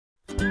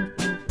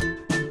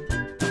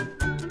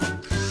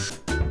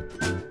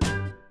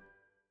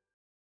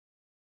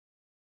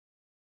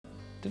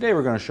Today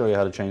we're going to show you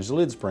how to change the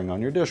lid spring on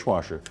your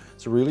dishwasher.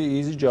 It's a really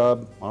easy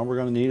job. All we're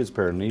going to need is a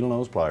pair of needle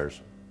nose pliers.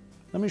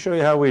 Let me show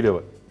you how we do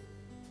it.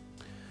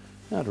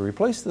 Now to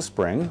replace the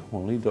spring,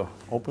 we'll need to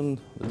open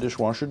the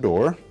dishwasher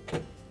door,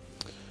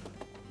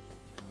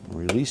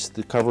 release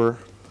the cover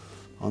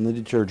on the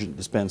detergent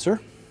dispenser,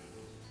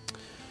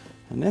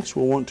 and next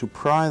we'll want to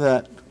pry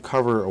that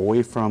cover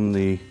away from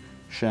the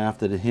shaft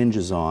that it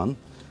hinges on.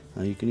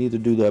 Now you can either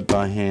do that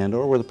by hand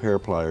or with a pair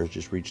of pliers.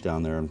 Just reach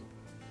down there and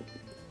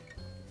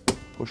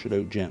push it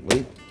out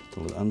gently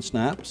until it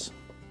unsnaps.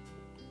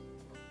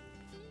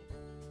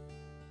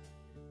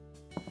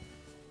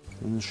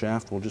 And the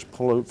shaft will just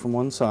pull out from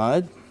one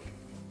side.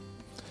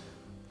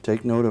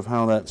 Take note of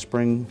how that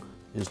spring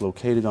is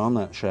located on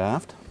that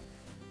shaft.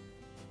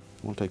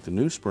 We'll take the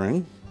new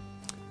spring,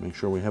 make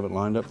sure we have it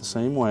lined up the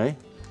same way,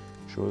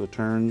 sure the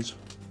turns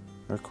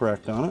are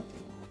correct on it.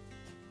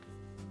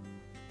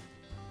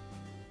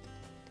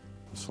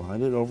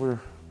 Slide it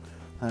over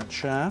that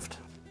shaft.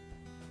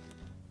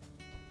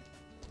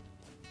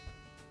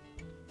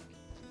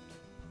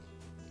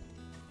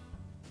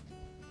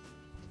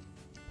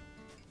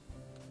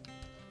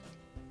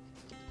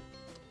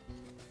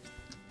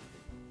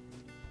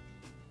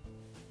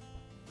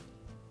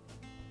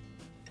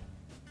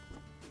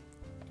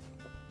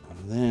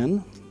 And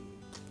then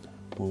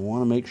we'll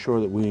want to make sure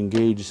that we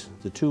engage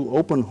the two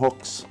open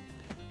hooks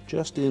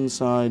just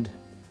inside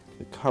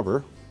the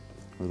cover,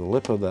 or the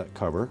lip of that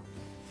cover,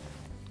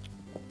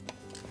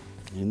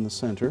 in the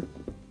center.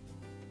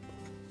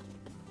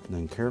 And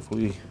then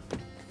carefully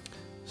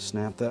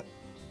snap that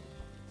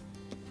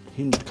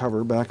hinged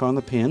cover back on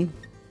the pin.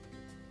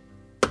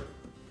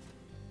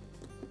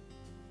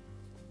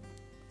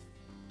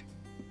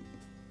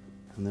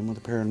 And then with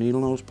a pair of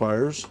needle nose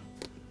pliers,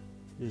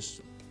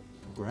 just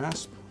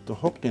grasp the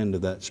hooked end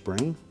of that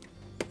spring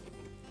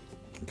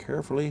and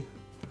carefully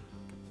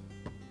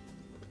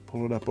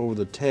pull it up over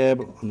the tab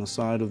on the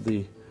side of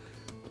the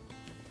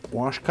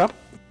wash cup.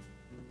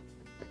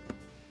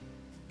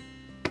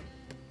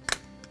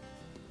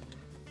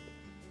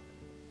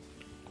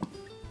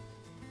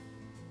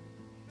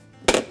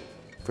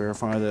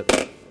 Verify that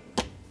it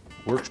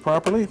works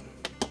properly,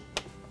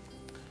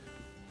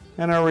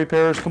 and our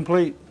repair is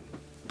complete.